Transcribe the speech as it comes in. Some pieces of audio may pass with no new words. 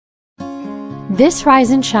This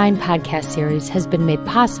Rise and Shine podcast series has been made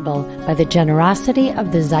possible by the generosity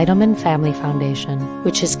of the Zeidelman Family Foundation,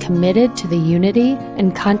 which is committed to the unity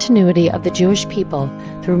and continuity of the Jewish people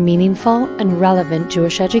through meaningful and relevant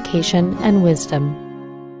Jewish education and wisdom.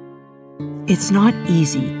 It's not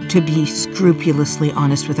easy to be scrupulously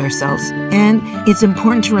honest with ourselves, and it's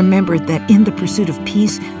important to remember that in the pursuit of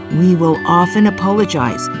peace, we will often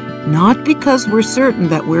apologize, not because we're certain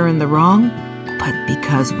that we're in the wrong, but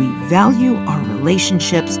because we value our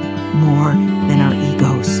relationships more than our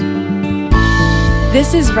egos.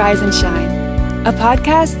 This is Rise and Shine, a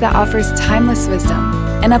podcast that offers timeless wisdom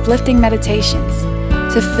and uplifting meditations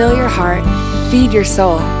to fill your heart, feed your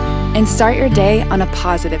soul, and start your day on a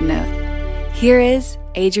positive note. Here is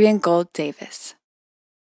Adrienne Gold Davis.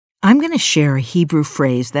 I'm going to share a Hebrew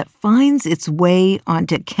phrase that finds its way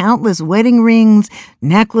onto countless wedding rings,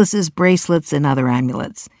 necklaces, bracelets, and other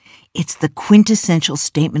amulets. It's the quintessential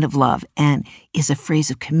statement of love and is a phrase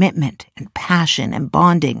of commitment and passion and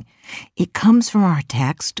bonding. It comes from our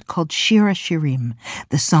text called Shir HaShirim,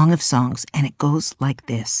 the Song of Songs, and it goes like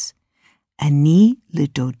this. Ani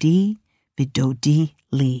lidodi v'dodi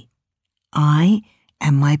li. I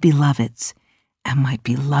am my beloved's, and my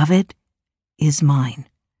beloved is mine.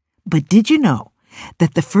 But did you know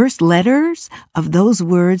that the first letters of those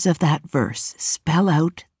words of that verse spell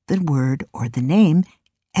out the word or the name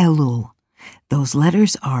Elul? Those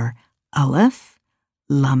letters are Aleph,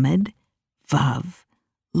 Lamed, Vav,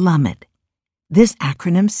 Lamed. This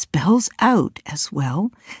acronym spells out as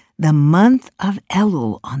well the month of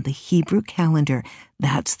Elul on the Hebrew calendar.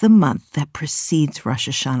 That's the month that precedes Rosh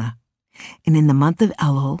Hashanah. And in the month of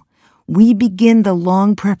Elul, we begin the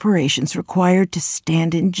long preparations required to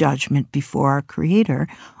stand in judgment before our Creator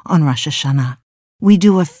on Rosh Hashanah. We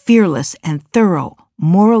do a fearless and thorough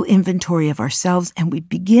moral inventory of ourselves, and we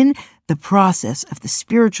begin the process of the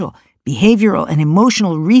spiritual, behavioral, and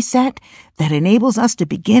emotional reset that enables us to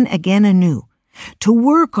begin again anew, to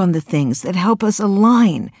work on the things that help us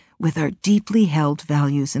align with our deeply held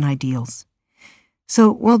values and ideals. So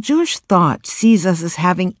while Jewish thought sees us as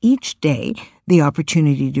having each day the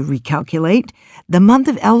opportunity to recalculate, the month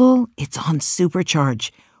of Elul, it's on supercharge.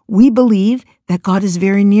 We believe that God is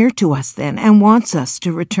very near to us then and wants us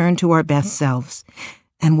to return to our best selves.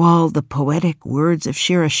 And while the poetic words of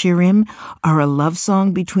Shir HaShirim are a love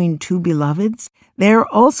song between two beloveds, they are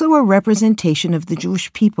also a representation of the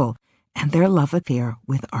Jewish people and their love affair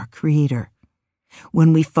with our Creator.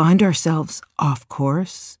 When we find ourselves off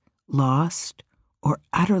course, lost, or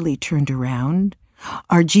utterly turned around,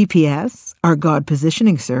 our GPS, our God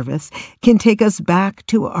positioning service, can take us back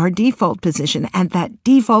to our default position, and that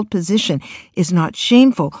default position is not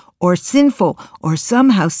shameful or sinful or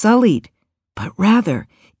somehow sullied, but rather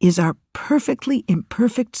is our perfectly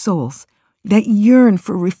imperfect souls that yearn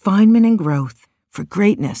for refinement and growth, for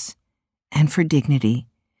greatness, and for dignity.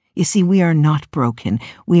 You see, we are not broken.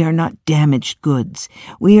 We are not damaged goods.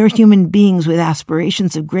 We are human beings with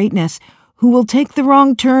aspirations of greatness who will take the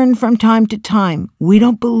wrong turn from time to time. We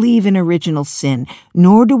don't believe in original sin,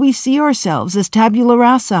 nor do we see ourselves as tabula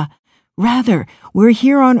rasa. Rather, we're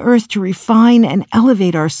here on earth to refine and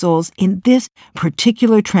elevate our souls in this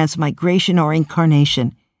particular transmigration or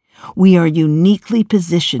incarnation. We are uniquely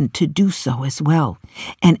positioned to do so as well.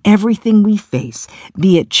 And everything we face,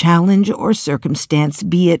 be it challenge or circumstance,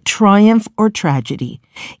 be it triumph or tragedy,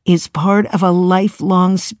 is part of a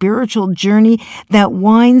lifelong spiritual journey that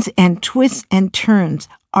winds and twists and turns.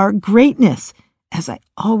 Our greatness, as I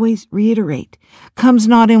always reiterate, comes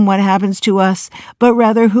not in what happens to us, but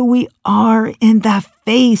rather who we are in the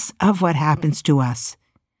face of what happens to us.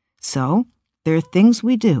 So, there are things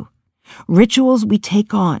we do, rituals we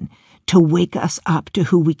take on to wake us up to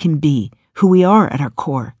who we can be, who we are at our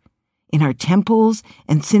core. In our temples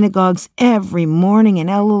and synagogues every morning in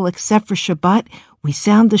Elul, except for Shabbat, we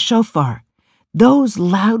sound the shofar. Those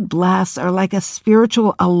loud blasts are like a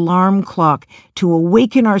spiritual alarm clock to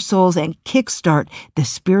awaken our souls and kickstart the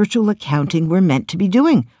spiritual accounting we're meant to be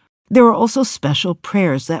doing. There are also special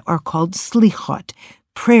prayers that are called slichot,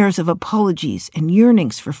 prayers of apologies and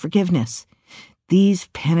yearnings for forgiveness. These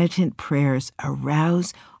penitent prayers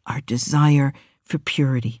arouse our desire for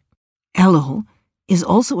purity. Elul is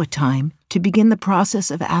also a time to begin the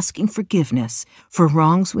process of asking forgiveness for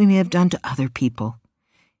wrongs we may have done to other people.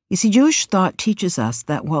 You see, Jewish thought teaches us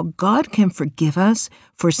that while God can forgive us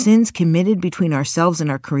for sins committed between ourselves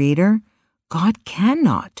and our Creator, God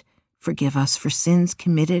cannot forgive us for sins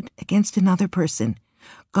committed against another person.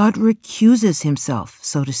 God recuses himself,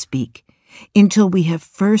 so to speak, until we have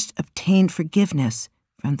first obtained forgiveness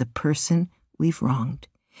from the person we've wronged.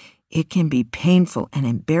 It can be painful and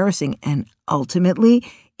embarrassing and ultimately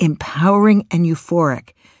empowering and euphoric.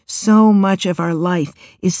 So much of our life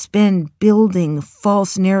is spent building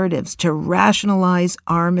false narratives to rationalize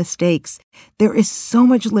our mistakes. There is so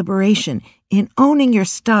much liberation in owning your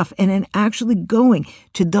stuff and in actually going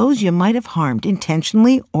to those you might have harmed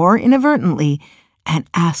intentionally or inadvertently and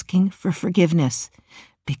asking for forgiveness,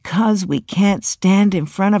 because we can't stand in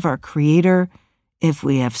front of our Creator if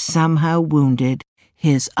we have somehow wounded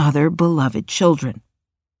His other beloved children.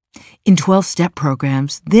 In 12-step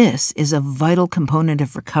programs, this is a vital component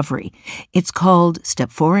of recovery. It's called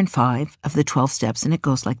Step 4 and 5 of the 12 steps, and it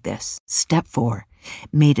goes like this. Step 4,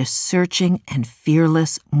 made a searching and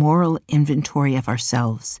fearless moral inventory of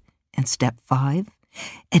ourselves. And Step 5,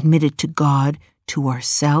 admitted to God, to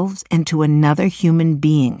ourselves, and to another human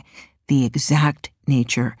being the exact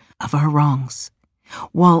nature of our wrongs.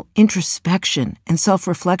 While introspection and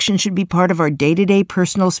self-reflection should be part of our day-to-day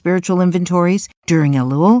personal spiritual inventories, during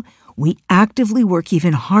Elul, we actively work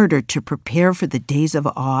even harder to prepare for the days of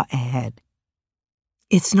awe ahead.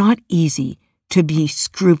 It's not easy to be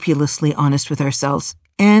scrupulously honest with ourselves,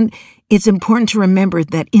 and it's important to remember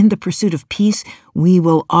that in the pursuit of peace, we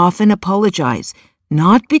will often apologize,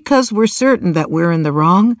 not because we're certain that we're in the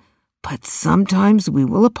wrong, but sometimes we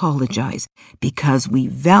will apologize because we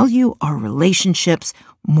value our relationships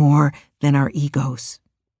more than our egos.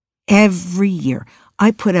 Every year, I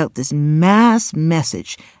put out this mass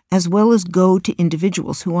message as well as go to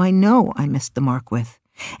individuals who I know I missed the mark with.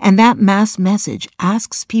 And that mass message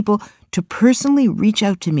asks people to personally reach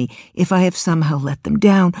out to me if I have somehow let them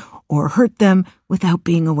down or hurt them without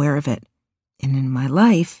being aware of it. And in my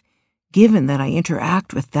life, given that I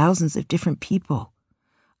interact with thousands of different people,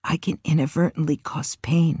 I can inadvertently cause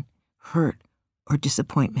pain, hurt, or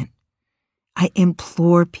disappointment. I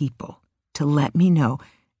implore people to let me know,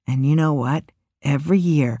 and you know what? Every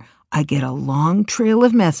year, I get a long trail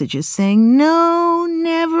of messages saying, "No,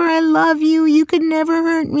 never, I love you, you could never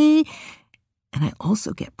hurt me." And I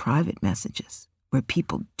also get private messages where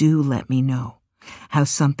people do let me know how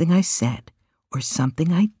something I said or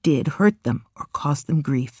something I did hurt them or caused them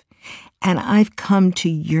grief. And I've come to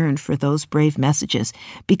yearn for those brave messages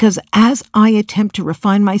because as I attempt to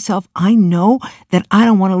refine myself, I know that I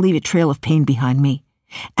don't want to leave a trail of pain behind me.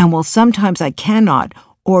 And while sometimes I cannot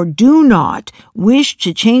or do not wish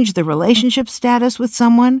to change the relationship status with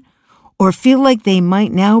someone or feel like they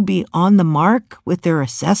might now be on the mark with their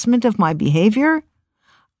assessment of my behavior,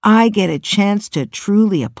 I get a chance to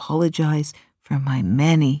truly apologize for my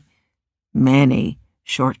many, many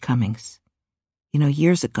shortcomings. You know,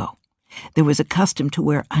 years ago, there was a custom to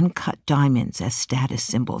wear uncut diamonds as status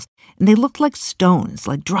symbols, and they looked like stones,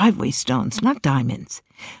 like driveway stones, not diamonds.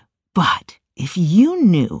 But if you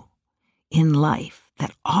knew in life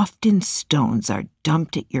that often stones are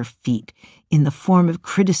dumped at your feet in the form of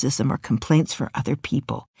criticism or complaints for other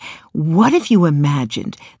people, what if you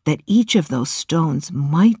imagined that each of those stones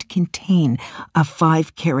might contain a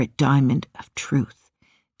 5-carat diamond of truth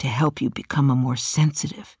to help you become a more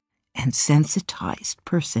sensitive and sensitized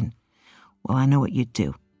person? Well, I know what you'd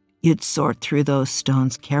do. You'd sort through those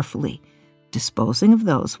stones carefully, disposing of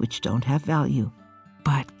those which don't have value,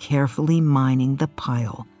 but carefully mining the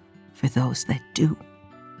pile for those that do.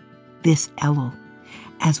 This Elul,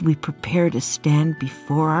 as we prepare to stand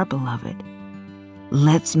before our beloved,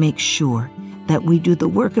 let's make sure that we do the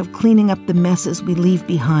work of cleaning up the messes we leave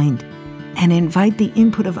behind and invite the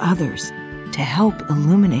input of others to help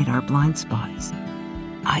illuminate our blind spots.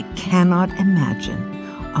 I cannot imagine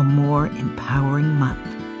a more empowering month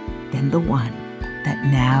than the one that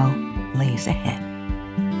now lays ahead.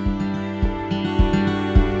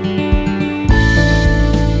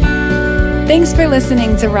 Thanks for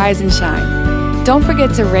listening to Rise and Shine. Don't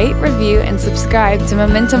forget to rate, review, and subscribe to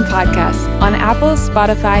Momentum Podcasts on Apple,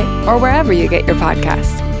 Spotify, or wherever you get your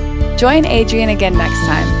podcasts. Join Adrienne again next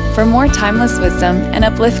time for more timeless wisdom and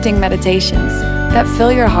uplifting meditations that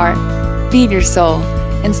fill your heart, feed your soul,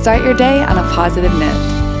 and start your day on a positive note.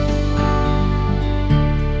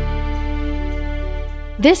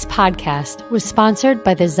 This podcast was sponsored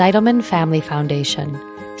by the Zeidelman Family Foundation.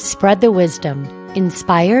 Spread the wisdom.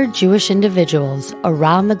 Inspire Jewish individuals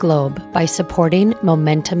around the globe by supporting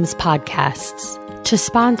Momentum's podcasts. To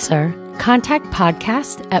sponsor, contact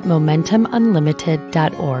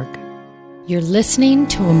podcast@momentumunlimited.org. You're listening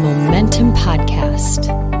to a Momentum podcast.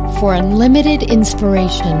 For unlimited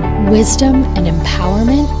inspiration, wisdom, and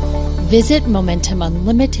empowerment, visit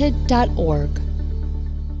momentumunlimited.org.